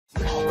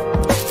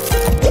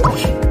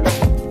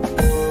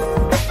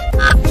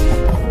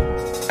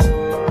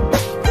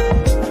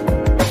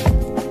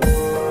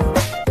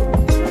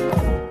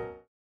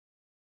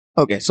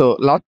ওকে, so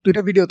last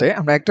দুইটা ভিডিওতে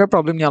আমরা একটা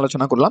প্রবলেম নিয়ে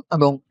আলোচনা করলাম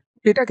এবং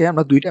এটাকে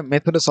আমরা দুইটা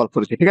মেথডে সলভ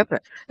করেছি, ঠিক আছে?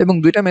 এবং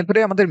দুইটা মেথডে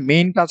আমাদের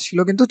মেইন কাজ ছিল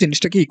কিন্তু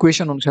জিনিসটাকে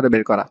ইকুয়েশন অনুসারে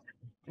বের করা।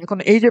 এখন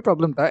এই যে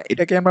প্রবলেমটা,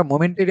 এটাকে আমরা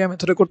মোমেন্ট এরিয়া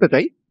মেথডে করতে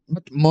চাই,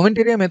 বাট মোমেন্ট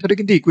এরিয়া মেথডে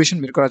কিন্তু ইকুয়েশন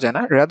বের করা যায়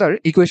না, রাদার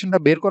ইকুয়েশনটা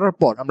বের করার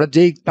পর আমরা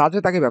যেই কাজে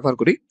তাকে ব্যবহার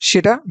করি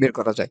সেটা বের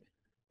করা যায়।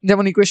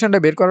 যেমন ইকুয়েশনটা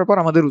বের করার পর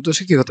আমাদের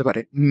উদ্দেশ্য কি হতে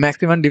পারে,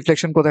 ম্যাক্সিমাম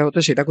ডিফ্লেকশন কোথায়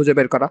হচ্ছে সেটা খুঁজে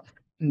বের করা।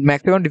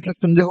 ম্যাক্সিমাম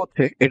ডিফ্লেকশন যে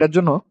হচ্ছে এটার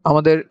জন্য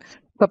আমাদের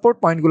সাপোর্ট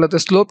পয়েন্টগুলোতে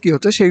স্লোপ কি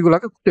হচ্ছে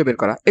সেইগুলোকে খুঁজে বের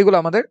করা, এগুলো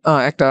আমাদের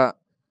একটা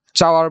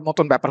চাওয়ার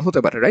মতন ব্যাপার হতে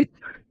পারে, রাইট?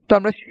 তো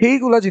আমরা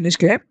সেইগুলা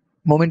জিনিসকে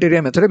মোমেন্ট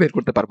এরিয়া মেথডে বের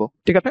করতে পারবো,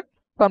 ঠিক আছে?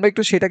 তো আমরা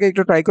একটু সেটাকে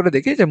একটু ট্রাই করে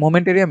দেখি যে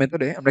মোমেন্ট এরিয়া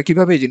মেথডে আমরা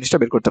কিভাবে এই জিনিসটা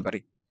বের করতে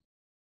পারি।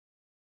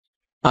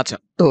 আচ্ছা,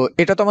 তো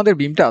এটা তো আমাদের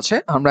বিমটা আছে,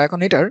 আমরা এখন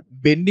এটার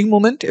বেন্ডিং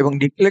মোমেন্ট এবং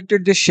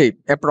ডিফ্লেক্টেড যে শেপ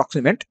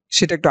অ্যাপ্রক্সিমেট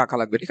সেটা একটু আঁকা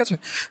লাগবে, ঠিক আছে?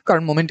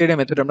 কারণ মোমেন্ট এরিয়া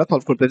মেথডে আমরা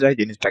সলভ করতে চাই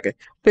জিনিসটাকে।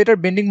 তো এটার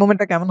বেন্ডিং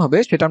মোমেন্টটা কেমন হবে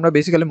সেটা আমরা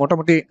বেসিক্যালি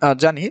মোটামুটি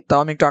জানি, তাও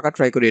আমি একটু আঁকা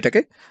ট্রাই করি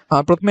এটাকে।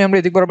 প্রথমে আমরা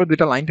এদিক বরাবর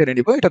দুইটা লাইন টেনে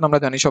নিব, এটা তো আমরা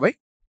জানি সবাই,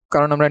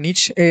 কারণ আমরা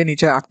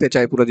নিচে আঁকতে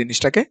চাই পুরো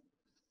জিনিসটাকে।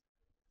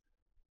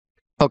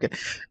 ওকে,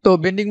 তো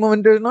বেন্ডিং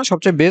মোমেন্টের জন্য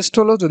সবচেয়ে বেস্ট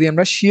হলো যদি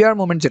আমরা শিয়ার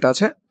মোমেন্ট যেটা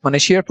আছে, মানে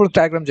শিয়ার ফোর্স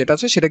ডায়াগ্রাম যেটা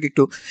আছে সেটাকে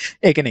একটু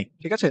এঁকে নেই,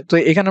 ঠিক আছে? তো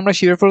এখানে আমরা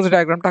শিয়ার ফোর্স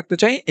ডায়াগ্রামটা আঁকতে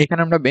চাই,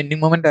 এখানে আমরা বেন্ডিং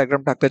মোমেন্ট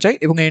ডায়াগ্রামটা আঁকতে চাই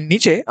এবং এর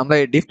নিচে আমরা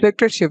এই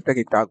ডিফ্লেক্টেড শেপটাকে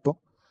একটু আঁকবো,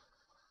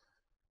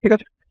 ঠিক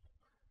আছে?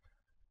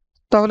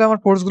 তাহলে আমার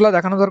ফোর্সগুলো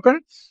দেখানো দরকার।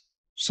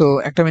 সো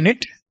একটা মিনিট,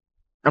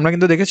 আমরা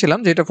কিন্তু দেখেছিলাম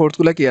যে এটা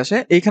ফোর্সগুলো কি আসে,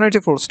 এইখানের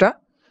যে ফোর্সটা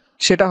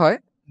সেটা হয়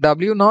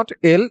W not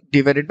L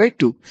divided by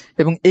 2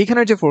 এবং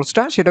এইখানের যে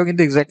ফোর্সটা সেটাও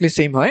কিন্তু এক্স্যাক্টলি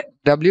সেম হয়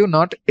W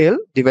not L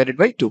divided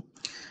by 2।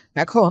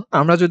 এখন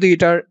আমরা যদি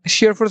এটার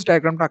শিয়ার ফোর্স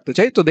ডায়াগ্রামটা আঁকতে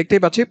চাই, তো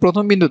দেখতেই পাচ্ছি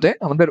প্রথম বিন্দুতে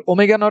আমাদের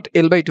ওমেগা নট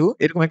এল বাই 2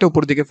 এরকম একটা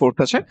উপর দিকে ফোর্স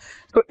আছে।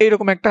 তো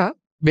এইরকম একটা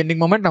বেন্ডিং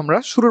মোমেন্ট আমরা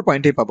শুরুর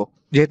পয়েন্টেই পাবো,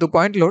 যেহেতু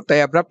পয়েন্ট লোড তাই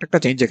অ্যাব্রাপ্ট একটা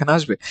চেঞ্জ এখানে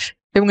আসবে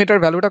এবং এটার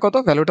ভ্যালুটা কত,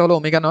 ভ্যালুটা হলো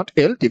omega not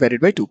L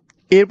divided by 2।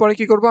 এরপরে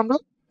কি করবো আমরা,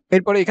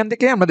 এরপরে এখান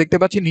থেকে আমরা দেখতে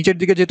পাচ্ছি নিচের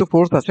দিকে যেহেতু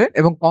ফোর্স আছে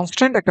এবং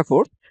কনস্ট্যান্ট একটা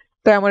ফোর্স,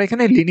 তাই আমার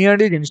এখানে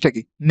লিনিয়ারলি জিনিসটা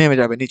কি নেমে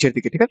যাবে নিচের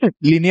দিকে, ঠিক আছে?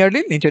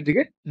 লিনিয়ারলি নিচের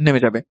দিকে নেমে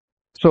যাবে।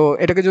 সো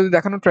এটাকে যদি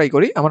দেখানো ট্রাই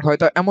করি, আমার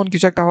হয়তো এমন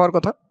কিছু একটা হওয়ার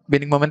কথা,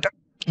 বেন্ডিং মোমেন্টটা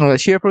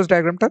শিয়ার ফোর্স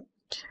ডায়াগ্রামটা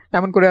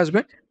এমন করে আসবে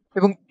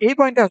এবং এই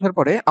পয়েন্টে আসার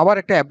পরে আবার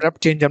একটা অ্যাব্রাপ্ট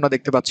চেঞ্জ আমরা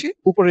দেখতে পাচ্ছি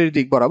উপরের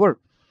দিক বরাবর।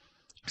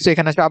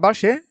 সেখানে এসে আবার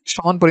সে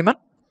সমান পরিমাণ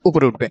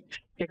উপরে উঠবে।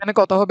 এখানে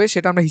কত হবে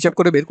সেটা আমরা হিসাব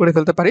করে বের করে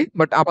ফেলতে পারি,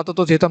 বাট আপাতত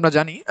যেহেতু আমরা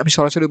জানি, আমি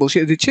সরাসরি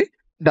বসিয়ে দিচ্ছি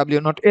W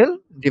not L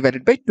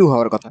divided by 2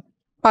 হওয়ার কথা।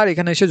 আর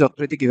এখানে এসে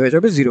যথারীতি কি হয়ে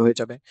যাবে, 0 হয়ে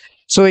যাবে।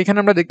 সো এখানে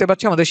আমরা দেখতে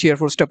পাচ্ছি আমাদের শিয়ার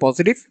ফোর্সটা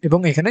পজিটিভ এবং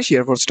এখানে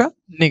শিয়ার ফোর্সটা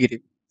নেগেটিভ।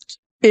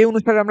 এই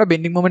অনুসারে আমরা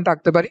বেন্ডিং মোমেন্ট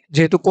আঁকতে পারি,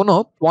 যেহেতু কোনো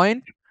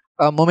পয়েন্ট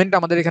মোমেন্ট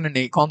আমাদের এখানে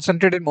নেই,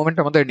 কনসেন্ট্রেটেড মোমেন্ট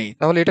আমাদের নেই,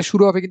 তাহলে এটা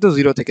শুরু হবে কিন্তু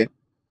 0 থেকে।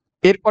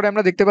 এরপরে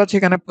আমরা দেখতে পাচ্ছি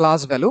এখানে প্লাস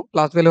ভ্যালু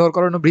হওয়ার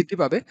কারণে বৃদ্ধি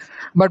পাবে,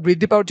 বাট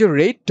বৃদ্ধি পাওয়ার যে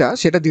রেটটা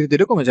সেটা ধীরে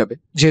ধীরে কমে যাবে,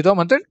 যেহেতু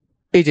আমাদের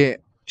এই যে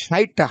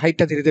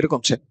হাইটটা ধীরে ধীরে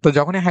কমছে। তো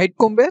যখনই হাইট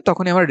কমবে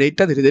তখনই আমার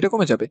রেটটা ধীরে ধীরে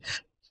কমে যাবে।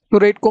 তো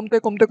রেট কমতে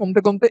কমতে কমতে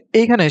কমতে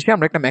এইখানে এসে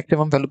আমরা একটা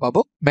ম্যাক্সিমাম ভ্যালু পাবো।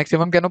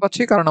 ম্যাক্সিমাম কেন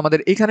পাচ্ছি, কারণ আমাদের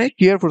এখানে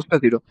শিয়ার ফোর্সটা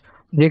 0,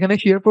 যেখানে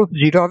শিয়ার ফোর্স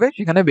 0 হবে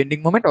সেখানে বেন্ডিং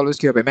মোমেন্ট অলওয়েজ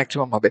কি হবে,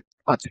 ম্যাক্সিমাম হবে।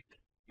 আচ্ছা,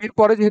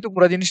 এরপরে যেহেতু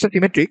পুরো জিনিসটা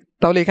সিমেট্রিক,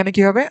 তাহলে এখানে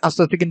কি হবে, আস্তে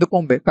আস্তে কিন্তু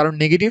কমবে, কারণ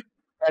নেগেটিভ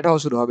অ্যাড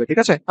হওয়া শুরু হবে, ঠিক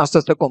আছে? আস্তে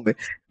আস্তে কমবে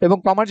এবং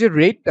কমার যে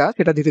রেটটা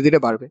সেটা ধীরে ধীরে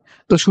বাড়বে।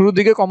 তো শুরুর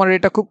দিকে কমার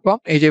রেটটা খুব কম,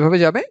 এই যেভাবে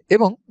যাবে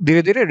এবং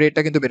ধীরে ধীরে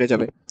রেটটা কিন্তু বেড়ে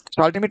যাবে।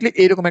 আলটিমেটলি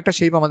এইরকম একটা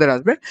শেপ আমাদের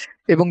আসবে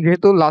এবং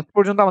যেহেতু লাস্ট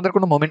পর্যন্ত আমাদের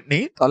কোনো মোমেন্ট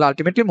নেই, তাহলে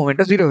আলটিমেটলি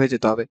মোমেন্টটা 0 হয়ে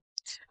যেতে হবে।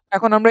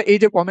 এখন আমরা এই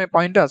যে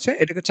পয়েন্টটা আছে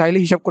এটাকে চাইলে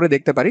হিসাব করে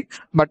দেখতে পারি,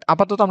 বাট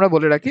আপাতত আমরা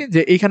বলে রাখি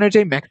যে এইখানের যে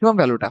ম্যাক্সিমাম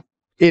ভ্যালুটা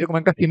এরকম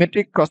একটা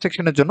সিমেট্রিক ক্রস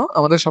সেকশনের জন্য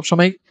আমাদের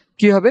সবসময়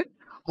কি হবে,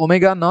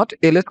 omega not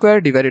L square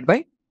divided by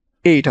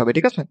 8 হবে,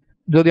 ঠিক আছে?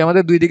 যদি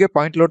আমাদের দুই দিকে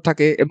পয়েন্ট লোড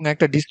থাকে এবং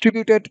একটা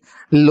ডিস্ট্রিবিউটেড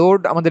লোড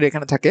আমাদের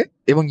এখানে থাকে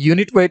এবং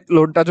ইউনিট ওয়েট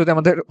লোডটা যদি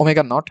আমাদের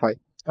ওমেগা নট হয়,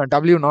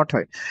 ডাব্লিউ নট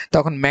হয়,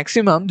 তখন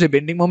ম্যাক্সিমাম যে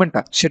বেন্ডিং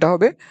মোমেন্টটা সেটা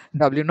হবে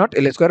W not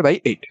L square by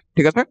 8,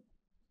 ঠিক আছে?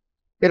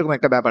 এরকম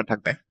একটা ব্যাপার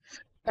থাকবে।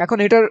 এখন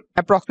এটার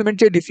অ্যাপ্রক্সিমেট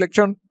যে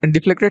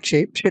ডিফ্লেক্টেড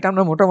শেপ সেটা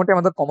আমরা মোটামুটি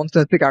আমাদের কমন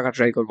সেন্স থেকে আঁকা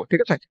ট্রাই করবো, ঠিক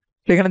আছে?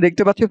 সেখানে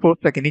দেখতে পাচ্ছি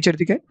ফোর্সটাকে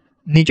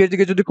নিচের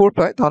দিকে যদি ফোর্স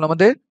হয় তাহলে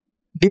আমাদের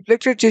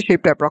ডিফ্লেক্টেড যে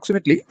শেপটা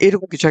অ্যাপ্রক্সিমেটলি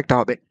এরকম কিছু একটা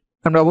হবে।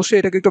 আমরা অবশ্যই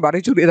এটাকে একটু বাড়ি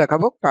চড়িয়ে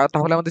দেখাবো,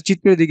 তাহলে আমাদের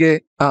চিত্রের দিকে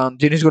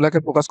জিনিসগুলোকে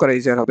ফোকাস করা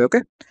ইজিয়ার হবে। ওকে,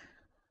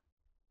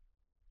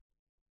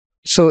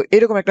 সো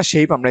এরকম একটা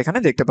শেপ আমরা এখানে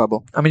দেখতে পাবো।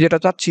 আমি যেটা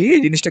চাচ্ছি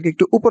এই জিনিসটাকে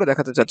একটু উপরে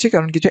দেখাতে চাচ্ছি,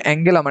 কারণ কিছু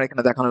অ্যাঙ্গেল আমার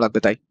এখানে দেখানো লাগবে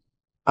তাই।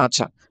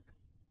 আচ্ছা,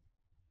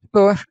 তো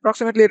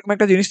অ্যাপ্রক্সিমেটলি এরকম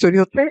একটা জিনিস তৈরি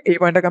হচ্ছে। এই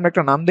পয়েন্টটাকে আমরা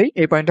একটা নাম দেই,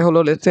 এই পয়েন্টটা হলো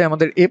লেটস সে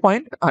আমাদের এ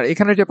পয়েন্ট, আর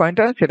এখানের যে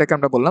পয়েন্টটা সেটাকে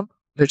আমরা বললাম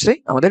লেটস সে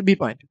আমাদের বি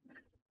পয়েন্ট।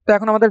 তো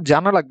এখন আমাদের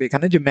জানা লাগবে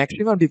এখানে যে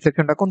ম্যাক্সিমাম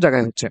ডিফ্লেকশনটা কোন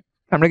জায়গায় হচ্ছে।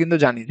 আমরা কিন্তু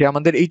জানি যে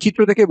আমাদের এই চিত্র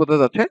থেকে বোঝা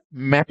যাচ্ছে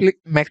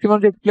ম্যাক্সিমাম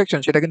যে ডিফ্লেকশন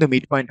সেটা কিন্তু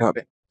মিড পয়েন্ট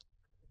হবে।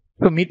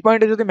 তো মিড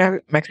পয়েন্টে যদি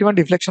ম্যাক্সিমাম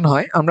ডিফ্লেকশন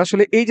হয়, আমরা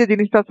আসলে এই যে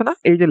জিনিসটা আছে না,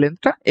 এই যে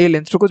লেন্সটা, এই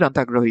লেন্সটুকু জানতে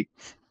আগ্রহী।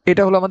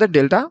 এটা হলো আমাদের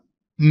ডেল্টা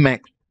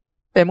ম্যাক্স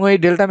এবং এই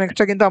ডেল্টা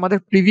ম্যাক্সটা কিন্তু আমাদের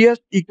প্রিভিয়াস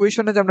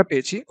ইকুয়েশনে যে আমরা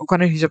পেয়েছি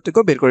ওখানে হিসাব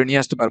থেকেও বের করে নিয়ে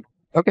আসতে পারবো।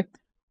 ওকে,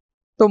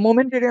 তো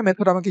মোমেন্ট এরিয়া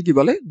মেথড আমাকে কি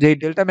বলে, যে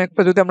ডেল্টা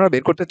ম্যাক্সটা যদি আমরা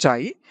বের করতে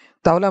চাই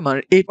তাহলে আমার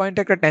এই পয়েন্টে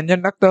একটা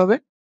ট্যানজেন্ট রাখতে হবে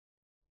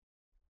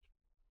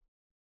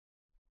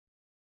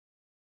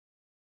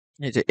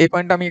এই যে এই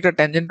পয়েন্টে আমি একটা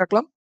ট্যানজেন্ট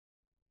রাখলাম,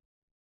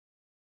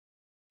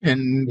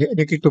 এন্ড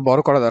এটাকে একটু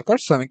বড় করা দরকার,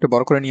 সো আমি একটু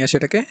বড় করে নিয়ে আসি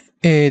এটাকে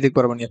এই দিক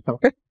বরাবর নিয়ে আসলাম।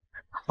 ওকে,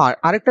 আর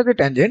আরেকটা যে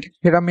ট্যানজেন্ট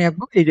সেটা আমি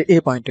আঁকবো এই যে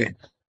এই পয়েন্টে।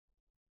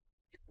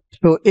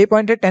 তো এই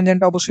পয়েন্টের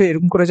ট্যানজেন্টটা অবশ্যই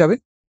এরকম করে যাবে,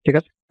 ঠিক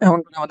আছে? এমন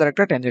করে আমাদের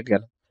একটা ট্যানজেন্ট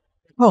গেল।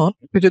 এখন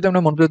একটু যদি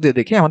আমরা মনোযোগ দিয়ে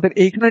দেখি আমাদের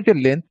এইখানের যে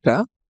লেন্থটা,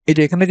 এই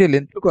যে এখানে যে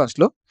লেন্থটুকু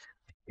আসলো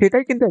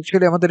সেটাই কিন্তু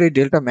অ্যাকচুয়ালি আমাদের এই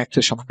ডেল্টা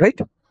ম্যাক্সের সমান, রাইট?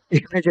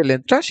 এখানে যে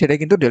লেন্থটা সেটাই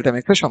কিন্তু ডেল্টা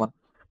ম্যাক্সের সমান।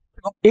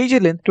 এবং এই যে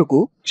লেন্থটুকু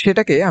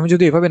সেটাকে আমি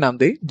যদি এভাবে নাম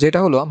দেই, যেটা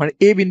হলো আমার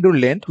এ বিন্দুর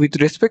length with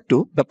respect to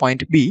the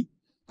point B,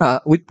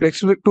 with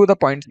respect to the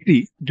point C,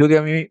 যদি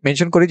আমি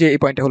মেনশন করি যে এই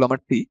পয়েন্টটা হলো আমার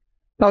সি,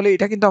 তাহলে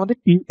এটা কিন্তু আমাদের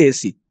টি এ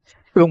সি।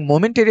 এবং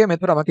মোমেন্ট এরিয়া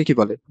মেথড আমাকে কি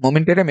বলে?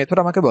 মোমেন্ট এরিয়া মেথড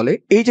আমাকে বলে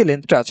এই যে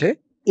লেন্থটা আছে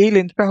এই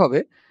লেন্থটা হবে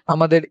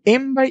আমাদের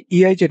এম বাই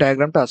ইআই যে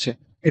ডায়াগ্রামটা আছে,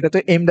 এটা তো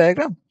এম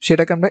ডায়াগ্রাম,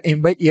 সেটাকে আমরা এম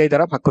বাই ইআই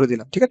দ্বারা ভাগ করে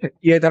দিলাম, ঠিক আছে?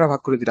 ইআই দ্বারা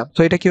ভাগ করে দিলাম, তো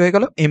এটা কি হয়ে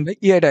গেল? এম বাই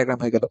ইআই ডায়াগ্রাম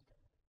হয়ে গেল।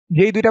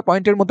 যেই দুইটা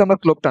পয়েন্টের মধ্যে আমরা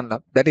slope টানলাম,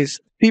 that is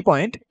C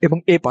point এবং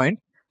এ পয়েন্ট,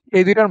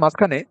 এই দুইটার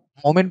মাঝখানে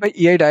মোমেন্ট বাই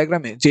ইআই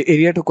ডায়াগ্রামে যে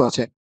এরিয়াটুকু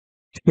আছে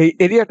সেই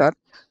এরিয়াটার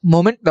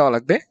মোমেন্ট দেওয়া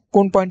লাগবে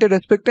কোন পয়েন্টের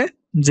রেসপেক্টে?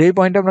 যেই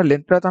পয়েন্টে আমরা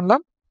লেন্থটা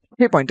টানলাম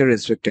সেই পয়েন্টের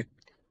রেসপেক্টে।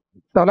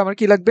 তাহলে আমার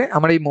কি লাগবে?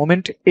 আমার এই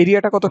মোমেন্ট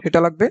এরিয়াটা কত সেটা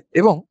লাগবে,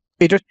 এবং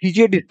এটার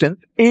সিজিএ ডিস্টেন্স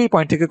এই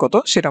পয়েন্ট থেকে কত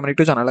সেটা আমার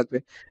একটু জানা লাগবে।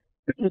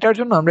 এটার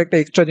জন্য আমরা একটা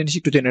এক্সট্রা জিনিস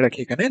একটু জেনে রাখি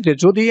এখানে, যে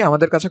যদি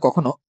আমাদের কাছে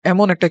কখনো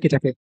এমন একটা কি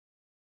থাকে,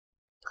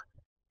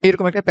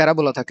 এরকম একটা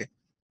প্যারাবোলা থাকে,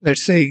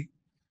 লেটস সে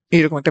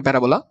এইরকম একটা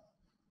প্যারাবোলা,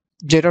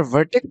 যেটার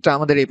ভার্টেক্সটা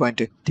আমাদের এই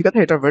পয়েন্টে, ঠিক আছে?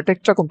 এটার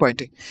ভার্টেক্সটা কোন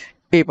পয়েন্টে?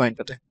 এই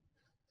পয়েন্টটাতে।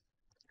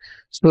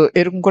 তো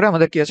এরকম করে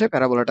আমাদের কি আছে?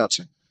 প্যারাবোলাটা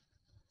আছে।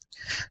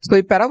 তো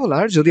এই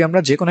প্যারাবোলার যদি আমরা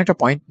যে কোনো একটা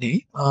পয়েন্ট নিই,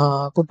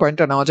 কোন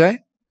পয়েন্টটা নেওয়া যায়?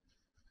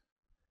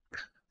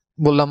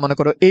 বললাম মনে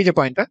করো এই যে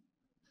পয়েন্টটা,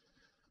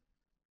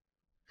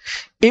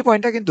 এই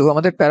পয়েন্টটা কিন্তু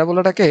আমাদের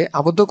প্যারাবোলাটাকে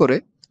আবদ্ধ করে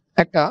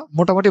একটা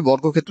মোটামুটি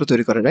বর্গক্ষেত্র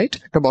তৈরি করে, রাইট?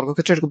 একটা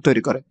বর্গক্ষেত্র এরকম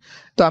তৈরি করে।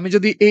 তো আমি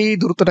যদি এই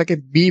দূরত্বটাকে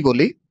বি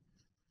বলি,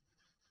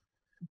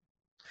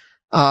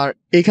 আর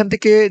এইখান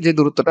থেকে যে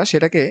দূরত্বটা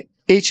সেটাকে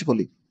এইচ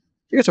বলি,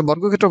 ঠিক আছে?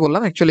 বর্গক্ষেত্র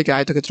বললাম, অ্যাকচুয়ালি কি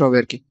আয়তক্ষেত্র হবে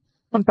আর কি,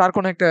 মানে তার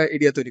কোনো একটা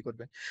এরিয়া তৈরি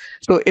করবে।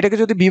 তো এটাকে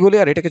যদি বি বলি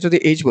আর এটাকে যদি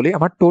এইচ বলি,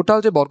 আমার টোটাল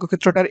যে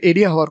বর্গক্ষেত্রটার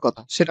এরিয়া হওয়ার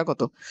কথা সেটা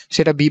কত?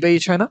 সেটা বি বাই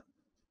এইচ হয় না?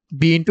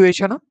 বি ইন্টু এইচ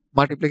হয় না?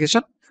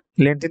 মাল্টিপ্লিকেশন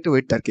লেন্থ ইন্টু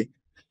উইডথ আর কি।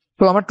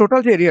 তো আমার টোটাল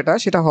যে এরিয়াটা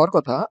সেটা হওয়ার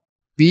কথা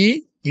বি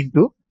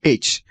ইন্টু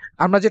এইচ।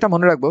 আমরা যেটা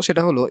মনে রাখবো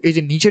সেটা হলো এই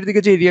যে নিচের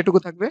দিকে যে এরিয়াটুকু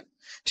থাকবে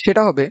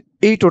সেটা হবে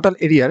এই টোটাল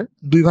এরিয়ার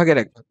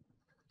 2/1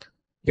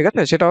 ঠিক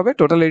আছে? সেটা হবে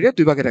টোটাল এরিয়া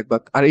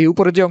 2/1, আর এই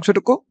উপরের যে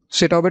অংশটুকু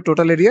সেটা হবে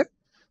টোটাল এরিয়ার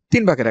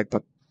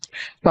 3/1।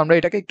 তো আমরা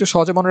এটাকে একটু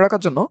সহজে মনে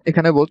রাখার জন্য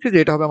এখানে বলছি যে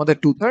এটা হবে আমাদের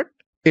 2/3,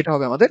 এটা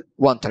হবে আমাদের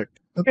 1/3।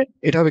 ওকে,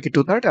 এটা হবে কি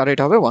 2/3 আর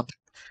এটা হবে 1/3।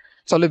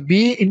 তাহলে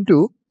বি ইন্টু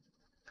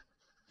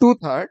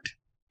 2/3,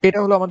 এটা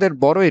হলো আমাদের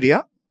বড় এরিয়া,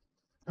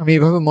 আমি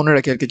এইভাবে মনে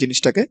রাখি আর কি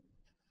জিনিসটাকে।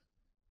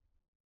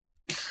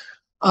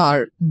 আর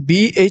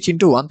বি এইচ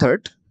ইন্টু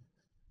 1/3,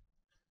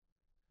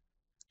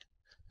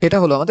 এটা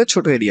হলো আমাদের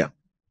ছোট এরিয়া,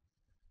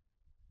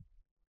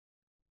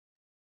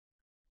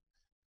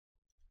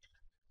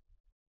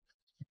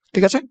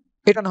 ঠিক আছে?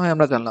 এটা না হয়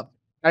আমরা জানলাম।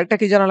 আরেকটা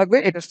কি জানা লাগবে?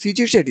 এটা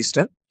সিজির যে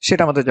ডিস্টেন্স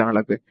সেটা আমাদের জানা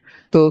লাগবে।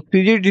 তো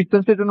সিজির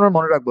ডিস্টেন্সের জন্য আমরা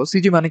মনে রাখবো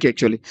সিজি মানে কি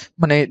অ্যাকচুয়ালি,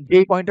 মানে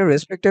যেই পয়েন্টের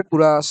রেসপেক্টে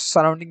পুরো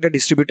সারাউন্ডিংটা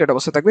ডিস্ট্রিবিউটেড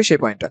অবস্থা থাকবে সেই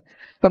পয়েন্টটা।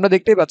 তো আমরা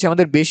দেখতেই পাচ্ছি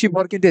আমাদের বেশি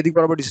ভর কিন্তু এদিক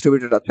বরাবর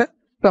ডিস্ট্রিবিউটেড আছে।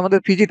 তো আমাদের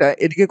সিজিটা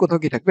এদিকে কোথাও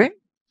কি থাকবে?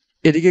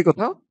 এদিকে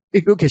কোথাও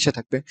একটু ঘেঁষে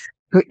থাকবে।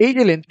 তো এই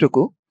যে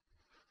লেন্থটুকু,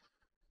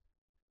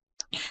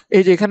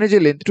 এই যে এখানে যে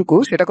লেন্থটুকু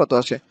সেটা কত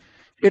আসে?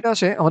 এটা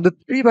আসে আমাদের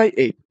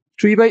 3/8,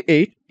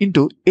 3/8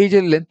 ইন্টু এই যে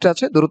লেন্থটা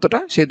আছে দূরত্বটা,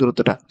 সেই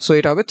দূরত্বটা। সো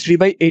এটা হবে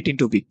 3/8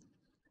 ইন্টু বি,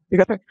 ঠিক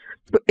আছে?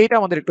 তো এটা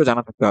আমাদের একটু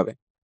জানা থাকতে হবে।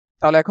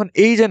 তাহলে এখন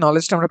এই যে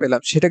নলেজটা আমরা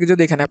পেলাম সেটাকে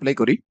যদি এখানে অ্যাপ্লাই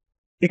করি,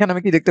 এখানে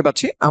আমি কি দেখতে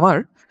পাচ্ছি? আমার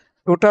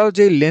টোটাল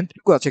যে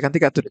লেন্থটুকু আছে এখান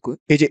থেকে এতটুকু,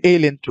 এই যে এই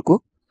লেন্থটুকু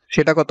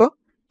সেটা কত?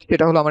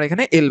 সেটা হলো আমার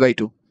এখানে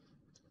L/2,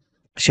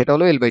 সেটা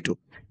হলো L/2।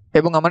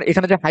 এবং আমার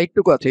এখানে যে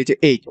হাইটটুকু আছে এই যে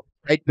এইট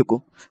হাইটটুকু,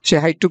 সে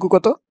হাইটটুকু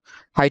কত?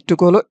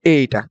 হাইটটুকু হলো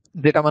এইটা,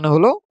 যেটা মানে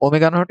হলো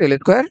omega not L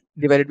square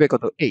divided by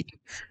কত? 8।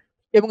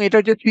 এবং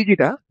এটার যে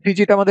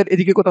সিজিটা আমাদের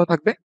এদিকে কোথাও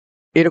থাকবে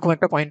এরকম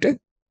একটা পয়েন্টে,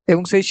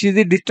 এবং সেই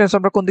সিজির ডিস্টেন্স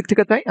আমরা কোন দিক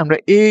থেকে চাই? আমরা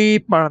এই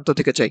প্রান্ত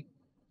থেকে চাই,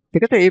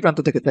 ঠিক আছে? এই প্রান্ত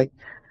থেকে চাই।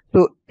 তো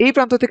এই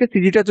প্রান্ত থেকে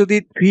সিজিটা যদি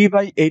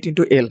 3/8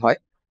 ইন্টু এল হয়,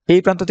 এই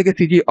প্রান্ত থেকে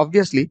সিজি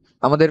অবভিয়াসলি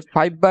আমাদের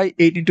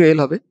 5/8 ইন্টু এল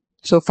হবে।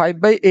 সো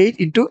 5/8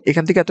 ইন্টু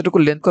এখান থেকে এতটুকু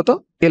লেন্থ কত?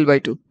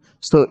 L/2।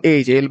 সো এই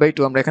যে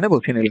L/2 আমরা এখানে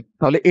বসিয়ে নিলাম,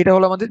 তাহলে এটা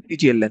হলো আমাদের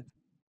সিজি এর লেন্থ,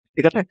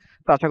 ঠিক আছে?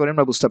 তো আশা করি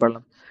আমরা বুঝতে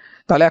পারলাম।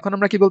 তাহলে এখন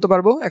আমরা কি বলতে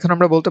পারবো? এখন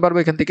আমরা বলতে পারবো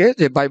এখান থেকে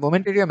যে by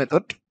moment area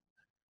method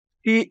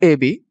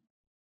TAB,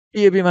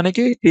 TAB মানে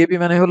কি? টিএবি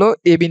মানে হলো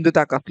এ বিন্দুতে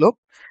আঁকা স্লোপ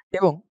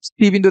এবং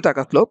সি বিন্দুতে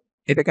আঁকা স্লোপ,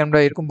 এটাকে আমরা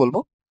এরকম বলবো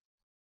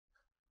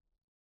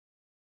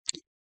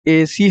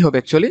এসি হবে,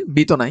 অ্যাকচুয়ালি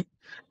বি তো নাই।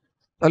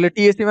 তাহলে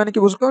টিএসি মানে কি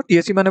বুঝবো?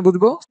 টিএসি মানে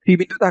বুঝবো সি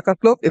বিন্দুতে আঁকা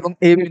স্লোপ এবং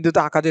এ বিন্দুতে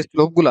আঁকা যে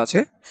স্লোপ গুলো আছে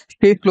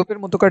সেই স্লোপের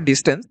মধ্যকার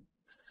ডিস্টেন্স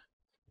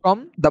ফ্রম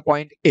দ্য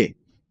পয়েন্ট এ,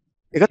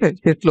 ঠিক আছে?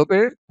 সেই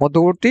স্লোপের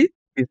মধ্যবর্তী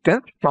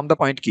ডিস্টেন্স ফ্রম দ্য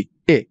পয়েন্ট কি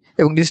এ,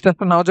 এবং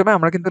ডিস্টেন্সটা নেওয়া যাবে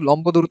আমরা কিন্তু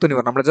লম্ব দূরত্ব নিব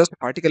না, আমরা জাস্ট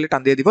ভার্টিক্যালি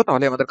টান দিয়ে দিব,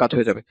 তাহলে আমাদের কাজ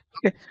হয়ে যাবে।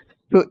 ওকে,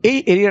 তো এই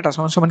এরিয়াটা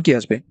সমান সমান কি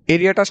আসবে?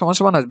 এরিয়াটা সমান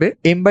সমান আসবে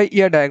এম বাই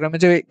ইয়ার ডায়াগ্রামে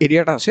যে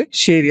এরিয়াটা আসে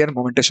সেই এরিয়ার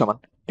মোমেন্টের সমান।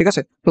 ঠিক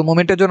আছে, তো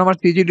মোমেন্টের জন্য আমার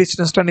সিজি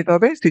ডিস্টেন্সটা নিতে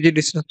হবে, সিজি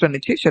ডিস্টেন্সটা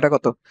নিচ্ছি, সেটা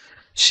কত?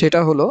 সেটা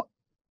হলো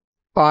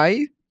পাই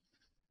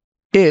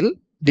এল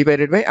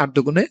ডিভাইডেড বাই 8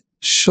 দুগুণে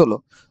 16।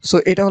 সো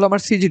এটা হলো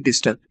আমার সিজি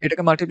ডিস্টেন্স,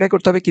 এটাকে মাল্টিপ্লাই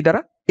করতে হবে কি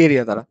দ্বারা?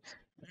 এরিয়া দ্বারা।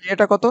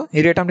 এরিয়াটা কত?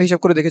 এরিয়াটা আমরা হিসাব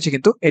করে দেখেছি,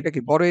 কিন্তু এটা কি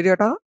বড়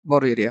এরিয়াটা?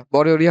 বড়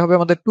এরিয়া হবে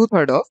আমাদের টু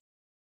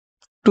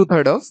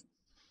থার্ড অফ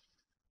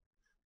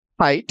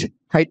হাইট।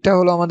 হাইটটা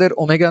হলো আমাদের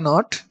omega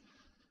not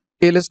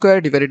L square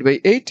divided by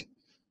 8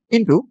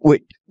 into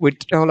wait.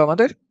 ওয়েটটা হলো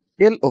আমাদের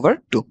এল ওভার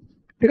 2।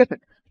 ঠিক আছে,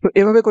 তো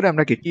এভাবে করে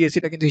আমরা কি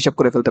টিএসিটা কিন্তু হিসাব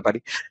করে ফেলতে পারি,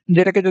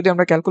 যেটাকে যদি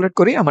আমরা ক্যালকুলেট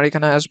করি আমার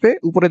এখানে আসবে,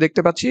 উপরে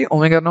দেখতে পাচ্ছি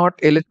ওমেগা নট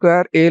এল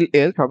স্কোয়ার এল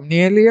এল সব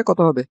নিয়ে নিয়ে কত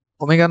হবে?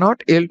 Omega not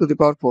L to the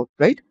power 4,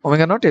 right?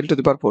 Omega not L to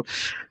the পাওয়ার 4।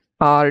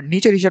 আর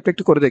নিচের হিসাবটা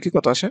একটু করে দেখি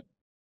কত আসে।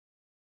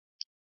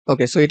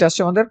 ওকে, সো এটা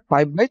আসছে আমাদের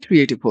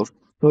 5/384।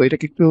 তো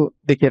এটাকে একটু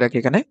দেখিয়ে রাখি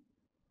এখানে,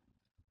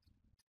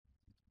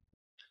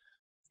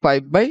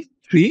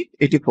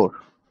 5/384।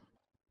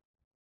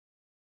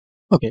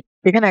 ওকে,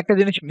 এখানে একটা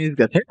জিনিস মিস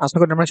গেছে, আশা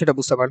করি আমরা সেটা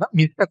বুঝতে পারলাম।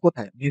 মিসটা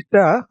কোথায়?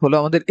 মিসটা হলো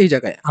আমাদের এই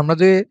জায়গায়, আমরা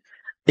যে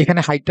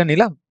এখানে হাইটটা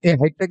নিলাম, এই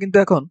হাইটটা কিন্তু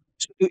এখন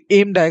শুধু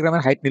এম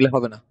ডায়াগ্রামের হাইট নিলে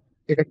হবে না।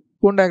 এটা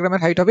কোন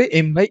ডায়াগ্রামের হাইট হবে?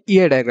 এম বাই ই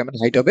এর ডায়াগ্রামের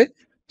হাইট হবে।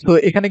 তো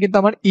এখানে কিন্তু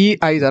আমার ই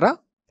আই দ্বারা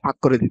ভাগ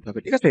করে দিতে হবে।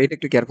 ঠিক আছে, এটা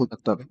একটু কেয়ারফুল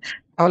থাকতে হবে।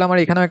 তাহলে আমার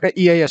এখানেও একটা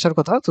ই আই আসার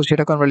কথা, তো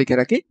সেটাকে আমরা লিখে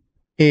রাখি।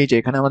 এই যে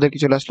এখানে আমাদের কি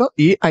চলে আসলো?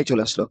 ই আই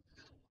চলে আসলো।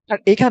 আর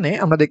এখানে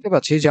আমরা দেখতে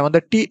পাচ্ছি যে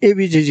আমাদের টি এ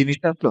বি যে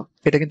জিনিসটা আসলো,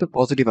 এটা কিন্তু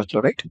পজিটিভ আসলো,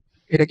 রাইট?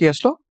 এটা কি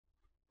আসলো?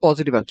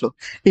 পজিটিভ আসলো।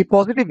 এই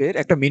পজিটিভের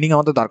একটা মিনিং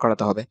আমাদের দাঁড়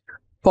করাতে হবে।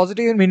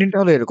 পজিটিভের মিনিংটা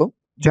হলো এরকম,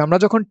 যে আমরা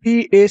যখন টি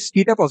এস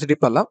টিটা পজিটিভ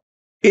পেলাম,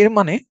 এর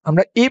মানে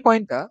আমরা এ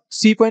পয়েন্টটা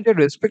সি পয়েন্টের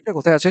রেসপেক্টে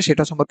কোথায় আছে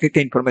সেটা সম্পর্কে একটা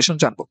ইনফরমেশন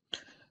জানবো।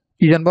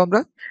 কি জানবো আমরা?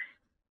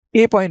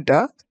 এ পয়েন্টটা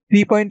সি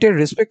পয়েন্টের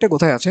রেসপেক্টে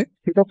কোথায় আছে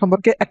সেটা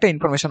সম্পর্কে একটা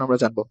ইনফরমেশন আমরা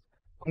জানবো।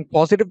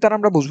 পজিটিভ দ্বারা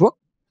আমরা বুঝবো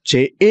যে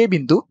এ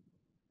বিন্দু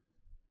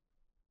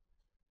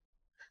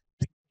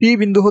পি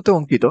বিন্দু হতে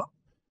অঙ্কিত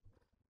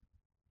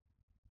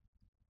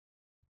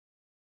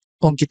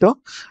অঙ্কিত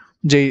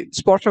যে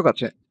স্পর্শক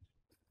আছে,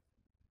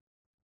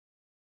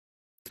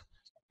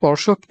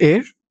 স্পর্শক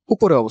এর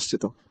উপরে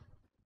অবস্থিত।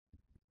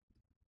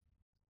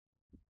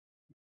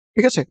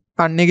 ঠিক আছে,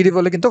 আর নেগেটিভ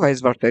হলে কিন্তু ভাইস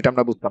ভার্সা, এটা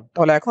আমরা বুঝতাম।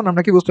 তাহলে এখন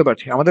আমরা কি বুঝতে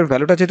পারছি? আমাদের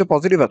ভ্যালুটা যেহেতু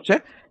পজিটিভ আসছে,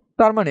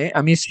 তার মানে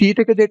আমি সি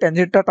থেকে যে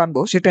ট্যানজেন্টটা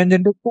টানবো সেই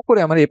ট্যানজেন্টের উপরে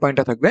আমার এই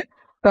পয়েন্টটা থাকবে।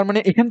 তার মানে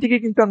এখান থেকে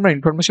কিন্তু আমরা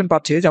ইনফরমেশন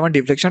পাচ্ছি যে আমার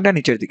ডিফ্লেকশনটা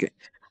নিচের দিকে।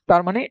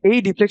 তার মানে এই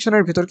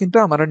ডিফ্লেকশনের ভিতর কিন্তু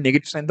আমার আর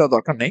নেগেটিভ সাইন দেওয়া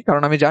দরকার নেই,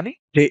 কারণ আমি জানি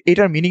যে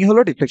এটার মিনিং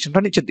হলো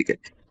ডিফ্লেকশনটা নিচের দিকে।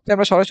 তাই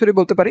আমরা সরাসরি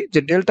বলতে পারি যে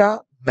ডেল্টা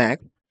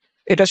ম্যাক্স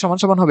এটা সমান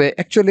সমান হবে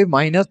অ্যাকচুয়ালি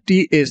মাইনাস টি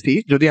এসি,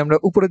 যদি আমরা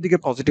উপরের দিকে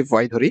পজিটিভ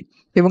ওয়াই ধরি,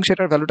 এবং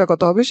সেটার ভ্যালুটা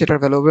কত হবে? সেটার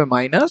ভ্যালু হবে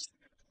minus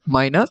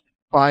minus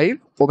 5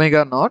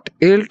 omega naught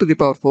L to the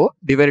power 4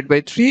 divided by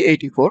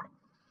 384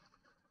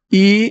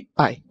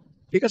 EI।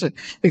 ঠিক আছে,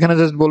 এখানে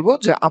জাস্ট বলবো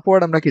যে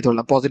আপওয়ার্ড আমরা কি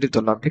ধরলাম? পজিটিভ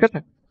ধরলাম। ঠিক আছে,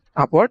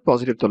 আপওয়ার্ড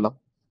পজিটিভ ধরলাম।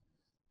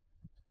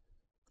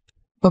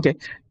 ওকে,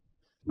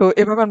 তো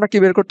এভাবে আমরা কি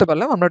বের করতে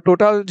পারলাম? আমরা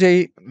টোটাল যেই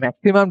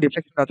ম্যাক্সিমাম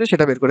ডিফ্লেকশন আছে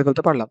সেটা বের করে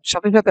ফেলতে পারলাম।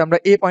 সাথে সাথে আমরা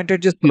এ পয়েন্টের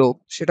যে স্লোপ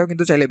সেটাও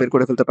কিন্তু চাইলে বের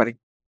করে ফেলতে পারি।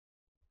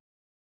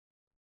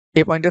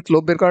 এ পয়েন্টের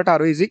স্লোপ বের করাটা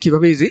আরো ইজি।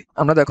 কিভাবে ইজি?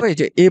 আমরা দেখো, এই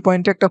যে এ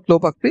পয়েন্টে একটা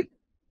স্লোপ আঁকছি,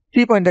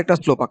 সি পয়েন্টে একটা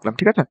স্লোপ আঁকলাম।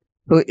 ঠিক আছে,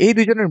 তো এই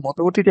দুইজনের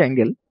মধ্যবর্তী যে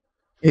অ্যাঙ্গেল,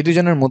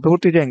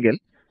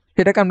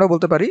 সেটাকে আমরা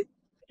বলতে পারি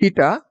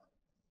থিটা।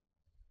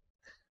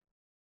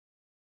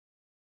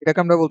 এটাকে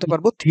আমরা বলতে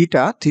পারবো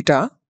থিটা থিটা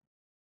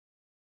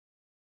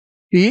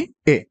সি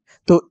এ।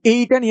 তো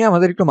এইটা নিয়ে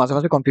আমাদের একটু মাঝে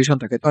মাঝে কনফিউশন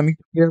থাকে, তো আমি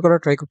ক্লিয়ার করার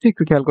ট্রাই করছি,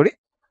 একটু খেয়াল করি।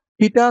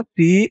 থিটা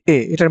সি এ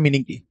এটার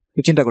মিনিং কি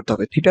একটু চিন্তা করতে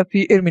হবে। থিটা সি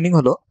এর মিনিং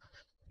হলো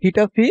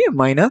থিটা সি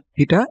মাইনাস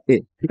থিটা এ।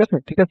 ঠিক আছে,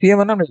 থিটা সি এ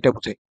মানে আমরা এটা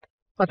বুঝি।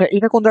 আচ্ছা,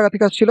 এটা কোন জায়গা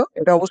থেকে আসছিল?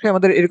 এটা অবশ্যই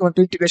আমাদের এরকম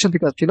একটা ইন্টিগ্রেশন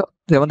থেকে আসছিল,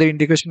 যে আমাদের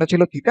ইন্টিগ্রেশনটা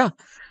ছিল থিটা,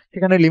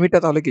 সেখানে লিমিটটা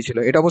তাহলে কি ছিল?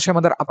 এটা অবশ্যই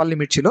আমাদের আপার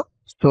লিমিট ছিল।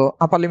 তো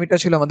আপার লিমিটটা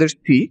ছিল আমাদের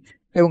সি,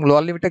 এবং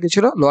লোয়ার লিমিটটা কি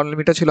ছিল? লোয়ার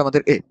লিমিটটা ছিল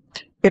আমাদের এ।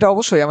 এটা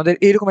অবশ্যই আমাদের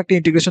এইরকম একটা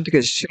ইন্টিগ্রেশন থেকে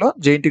এসেছিল,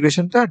 যে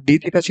ইন্টিগ্রেশনটা ডি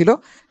থিটা ছিল,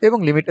 এবং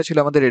লিমিটটা ছিল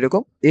আমাদের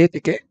এরকম এ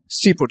থেকে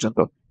সি পর্যন্ত।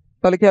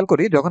 তাহলে খেয়াল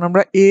করি, যখন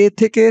আমরা এ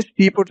থেকে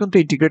সি পর্যন্ত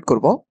ইন্টিগ্রেট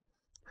করব,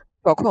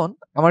 তখন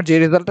আমার যে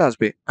রেজাল্টটা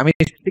আসবে, আমি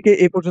সি থেকে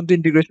এ পর্যন্ত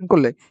ইন্টিগ্রেশন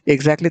করলে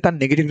এক্স্যাক্টলি তার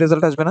নেগেটিভ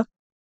রেজাল্ট আসবে না?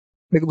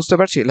 দেখে বুঝতে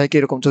পারছি? লাইক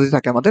এরকম যদি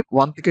থাকে আমাদের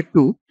 1 থেকে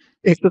 2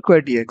 এক্স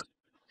স্কোয়ার ডিএক্স,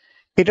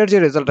 এটার যে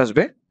রেজাল্ট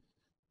আসবে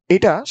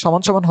এটা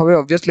সমান সমান হবে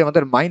অবভিয়াসলি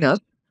আমাদের মাইনাস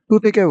 2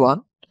 থেকে 1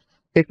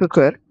 এক্স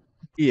স্কোয়ার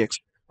ডিএক্স।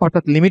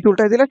 অর্থাৎ লিমিট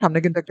উল্টাই দিলে সামনে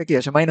কিন্তু একটা কি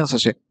আসে? মাইনাস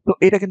আসে। তো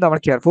এটা কিন্তু আমার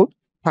কেয়ারফুল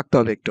থাকতে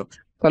হবে একটু।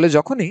 তাহলে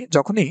যখনই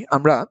যখনই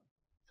আমরা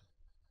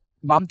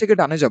বাম থেকে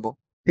ডানে যাব,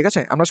 ঠিক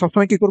আছে, আমরা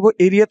সবসময় কি করব?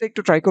 এরিয়াতে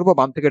একটু ট্রাই করব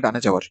বাম থেকে ডানে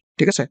যাওয়ার।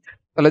 ঠিক আছে,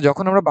 তাহলে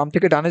যখন আমরা বাম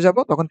থেকে ডানে যাব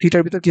তখন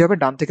থিটার ভিতর কি হবে?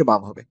 ডান থেকে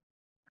বাম হবে।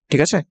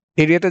 ঠিক আছে,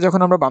 এরিয়াতে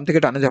যখন আমরা বাম থেকে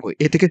ডানে যাবো,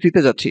 এ থেকে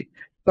সিতে যাচ্ছি,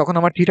 তখন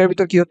আমার থিটার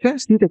ভিতর কি হচ্ছে?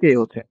 সি থেকে এ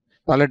হচ্ছে।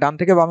 তাহলে ডান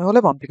থেকে বামে হলে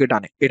বাম থেকে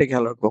ডানে, এটা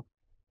খেয়াল রাখবো।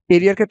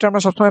 এরিয়ার ক্ষেত্রে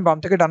আমরা সবসময় বাম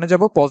থেকে ডানে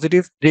যাব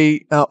পজিটিভ যেই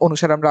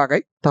অনুসারে আমরা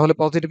আগাই, তাহলে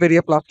পজিটিভ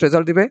এরিয়া প্লাস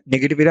রেজাল্ট দিবে,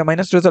 নেগেটিভ এরিয়া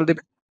মাইনাস রেজাল্ট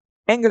দিবে।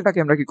 অ্যাঙ্গেলটাকে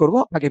আমরা কি করব,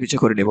 আগে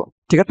পিছিয়ে করে নেব।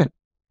 ঠিক আছে,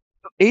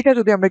 তো এইটা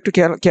যদি আমরা একটু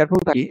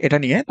কেয়ারফুল থাকি এটা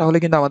নিয়ে, তাহলে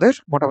কিন্তু আমাদের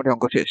মোটামুটি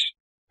অঙ্ক শেষ।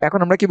 এখন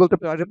আমরা কি বলতে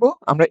পারবো,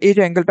 আমরা এই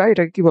যে অ্যাঙ্গেলটা,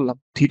 এটাকে কি বললাম,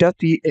 থিটা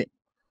সি এ।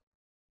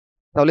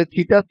 তাহলে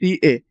থিটা সি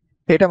এ,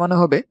 এটা মানে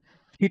হবে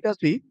থিটা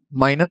সি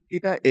মাইনাস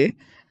থিটা এ।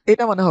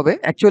 এটা মানে হবে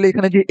অ্যাকচুয়ালি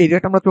এখানে যে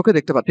এরিয়াটা আমরা চোখে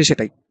দেখতে পাচ্ছি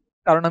সেটাই,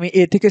 কারণ আমি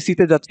এ থেকে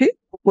সিতে যাচ্ছি,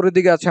 উপরের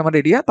দিকে আছে আমার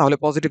এরিয়া, তাহলে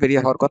পজিটিভ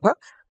এরিয়া হওয়ার কথা।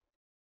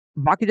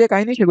 বাকি যে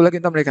কাহিনী সেগুলো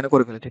কিন্তু আমরা এখানে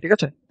করে ফেলেছি। ঠিক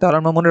আছে, তাহলে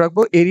আমরা মনে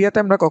রাখবো এরিয়াতে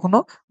আমরা কখনো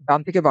ডান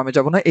থেকে বামে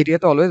যাব না,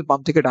 এরিয়াতে অলওয়েজ বাম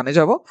থেকে ডানে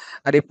যাব।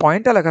 আর এই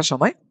পয়েন্টটা লেখার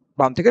সময়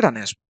বাম থেকে ডানে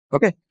আসবো।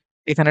 ওকে,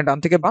 এখানে ডান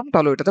থেকে বাম,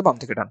 তাহলে ওইটাতে বাম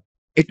থেকে ডান,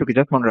 একটু কি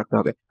জাস্ট মনে রাখতে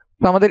হবে।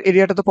 তো আমাদের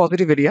এরিয়াটা তো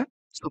পজিটিভ এরিয়া,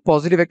 তো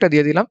পজিটিভ একটা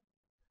দিয়ে দিলাম।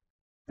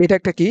 এটা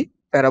একটা কি,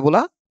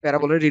 প্যারাবোলা।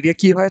 প্যারাবোলার এরিয়া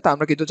কি হয় তা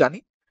আমরা কিন্তু জানি।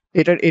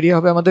 এটার এরিয়া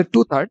হবে আমাদের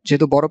 2/3,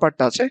 যেহেতু বড়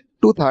পার্টটা আছে,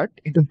 2/3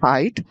 ইন্টু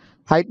হাইট।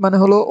 হাইট মানে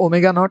হলো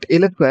ওমেগা নট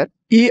এল স্কোয়ার।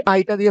 ই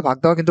আইটা দিয়ে ভাগ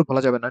দেওয়া কিন্তু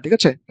বলা যাবে না, ঠিক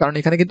আছে, কারণ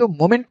এখানে কিন্তু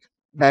মোমেন্ট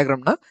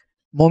ডায়াগ্রাম না,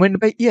 মোমেন্ট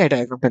বাই ইআই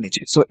ডায়াগ্রামটা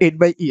নিচ্ছে। So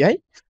 8/EI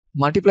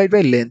multiplied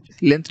by length.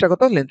 লেন্থটা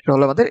কত, লেন্থটা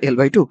হলো আমাদের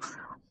L/2।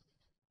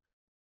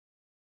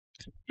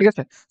 ঠিক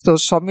আছে, তো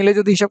সব মিলে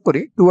যদি হিসাব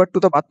করি, 2 আর 2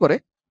 তো বাদ পড়ে,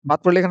 বাদ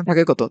পড়লে এখানে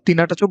থাকে কত, 3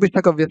 আর 24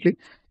 থাকে অবভিয়াসলি।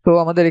 তো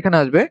আমাদের এখানে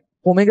আসবে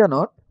omega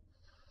not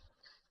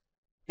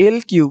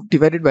L³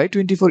 divided by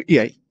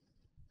 24EI।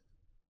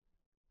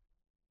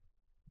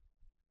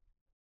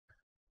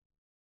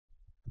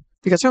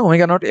 ঠিক আছে,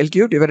 omega not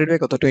L³ divided by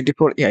কত,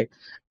 24EI।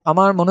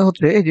 আমার মনে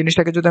হচ্ছে এই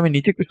জিনিসটাকে যদি আমি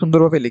নিচে একটু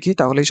সুন্দরভাবে লিখি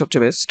তাহলেই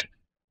সবচেয়ে বেস্ট।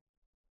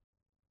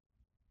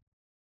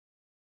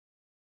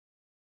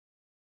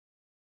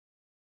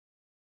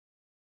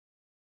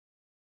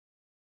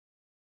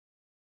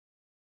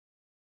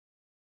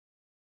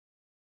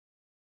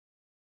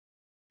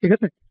 ঠিক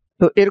আছে,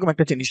 তো এরকম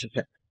একটা জিনিস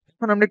আছে।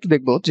 এখন আমরা একটু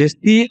দেখবো যে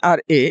সি আর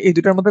এ, এই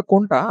দুটার মধ্যে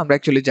কোনটা আমরা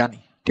অ্যাকচুয়ালি জানি।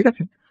 ঠিক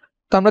আছে,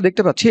 তো আমরা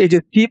দেখতে পাচ্ছি এই যে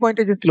সি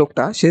পয়েন্টের যে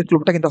স্লোপটা, সেই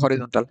স্লোপটা কিন্তু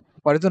হরিজন্টাল।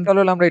 হরিজন্টাল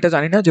হলে আমরা এটা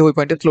জানি না যে ওই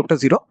পয়েন্টের স্লোপটা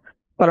 0,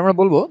 তাহলে আমরা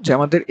বলবো যে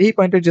আমাদের এই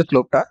পয়েন্টের যে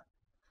স্লোপটা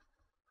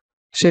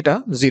সেটা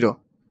 0।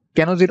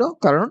 কেন 0?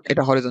 কারণ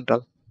এটা হরিজন্টাল।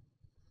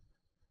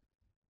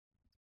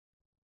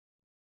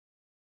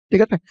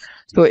 ঠিক আছে,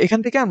 তো এখান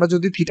থেকে আমরা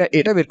যদি থিটা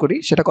এটা বের করি,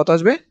 সেটা কত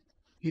আসবে,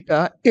 থিটা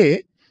এ,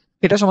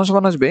 এটা সমান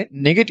সমান আসবে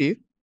negative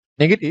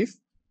negative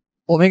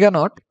omega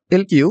not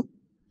L³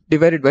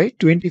 divided by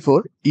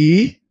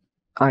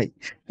 24EI।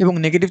 এবং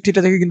নেগেটিভ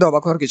থিটা থেকে কিন্তু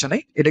অবাক হওয়ার কিছু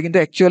নাই, এটা কিন্তু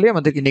অ্যাকচুয়ালি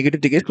আমাদেরকে নেগেটিভ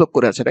দিকে স্লোপ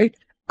করে আছে, রাইট?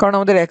 কারণ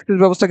আমাদের অ্যাক্সিস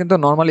ব্যবস্থা কিন্তু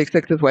normal x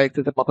Axis Y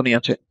Axis এর মতনই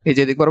আছে। এই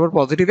যে এদিক বরাবর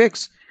পজিটিভ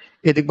এক্স,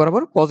 এদিক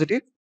বরাবর পজিটিভ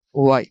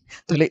ওয়াই।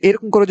 তাহলে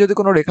এরকম করে যদি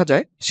কোনো রেখা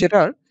যায়,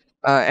 সেটার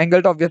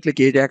অ্যাঙ্গেলটা অবভিয়াসলি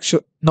কি, এই যে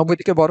 190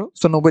 থেকে বড়,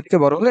 সো 90 থেকে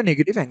বড় হলে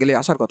নেগেটিভ অ্যাঙ্গেলে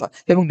আসার কথা,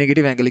 এবং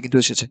নেগেটিভ অ্যাঙ্গেলে কিন্তু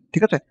এসেছে।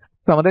 ঠিক আছে,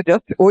 তো আমাদের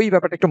জাস্ট ওই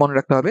ব্যাপারটা একটু মনে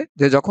রাখতে হবে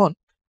যে যখন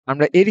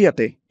আমরা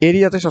এরিয়াতে,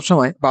 এরিয়াতে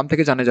সবসময় বাম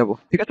থেকে জানে যাব।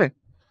 ঠিক আছে,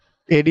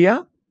 area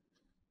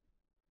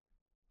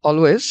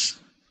always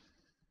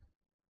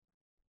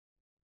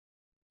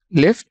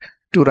left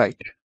to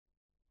right,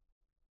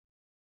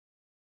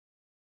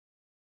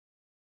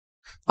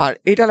 আর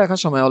এটা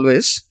লেখার সময়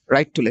অলওয়েজ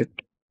রাইট টু লেফট।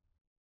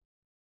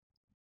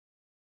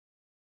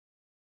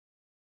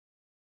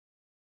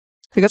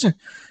 ঠিক আছে,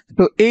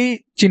 তো এই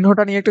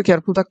চিহ্নটা নিয়ে একটু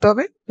কেয়ারফুল থাকতে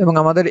হবে, এবং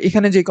আমাদের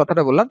এখানে যে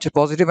কথাটা বললাম যে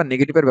পজিটিভ আর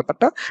নেগেটিভের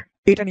ব্যাপারটা,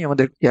 এটা নিয়ে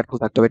আমাদের কেয়ারফুল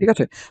থাকতে হবে। ঠিক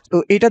আছে, তো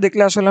এটা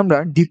দেখলে আসলে আমরা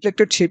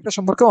ডিফ্লেক্টেড শেপটা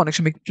সম্পর্কে অনেক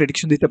সময়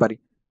প্রেডিকশন দিতে পারি,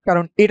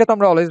 কারণ এটা তো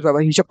আমরা অলওয়েজ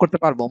হিসাব করতে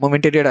পারবো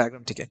মোমেন্ট এরিয়া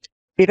ডায়াগ্রাম থেকে।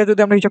 এটা যদি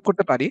আমরা হিসাব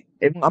করতে পারি,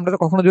 এবং আমরা তো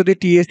কখনো যদি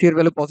টিএসসি এর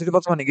ভ্যালু পজিটিভ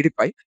অথবা নেগেটিভ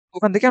পাই,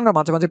 ওখান থেকে আমরা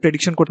মাঝে মাঝে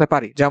প্রেডিকশন করতে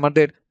পারি যে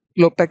আমাদের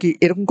স্লোপটা কি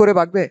এরকম করে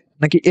বাড়বে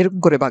নাকি এরকম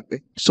করে বাড়বে।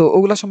 সো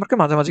ওগুলা সম্পর্কে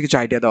মাঝে মাঝে কিছু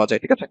আইডিয়া দেওয়া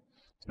যায়। ঠিক আছে,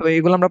 তো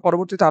এইগুলো আমরা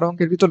পরবর্তীতে আরো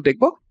অঙ্কের ভিতর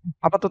দেখবো।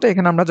 আপাতত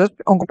এখানে আমরা জাস্ট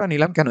অঙ্কটা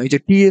নিলাম কেন, এই যে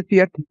টিএসসি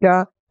আর থিটা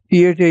সি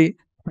এর যে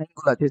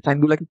সাইনগুলো আছে,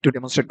 সাইনগুলোকে একটু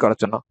ডেমনস্ট্রেট করার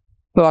জন্য।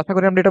 তো আশা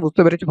করি আমরা এটা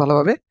বুঝতে পেরেছি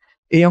ভালোভাবে।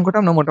 এই অঙ্কটা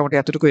আমরা মোটামুটি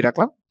এতটুকুই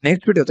রাখলাম।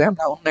 নেক্সট ভিডিওতে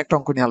আমরা অন্য একটা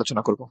অঙ্ক নিয়ে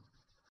আলোচনা করবো।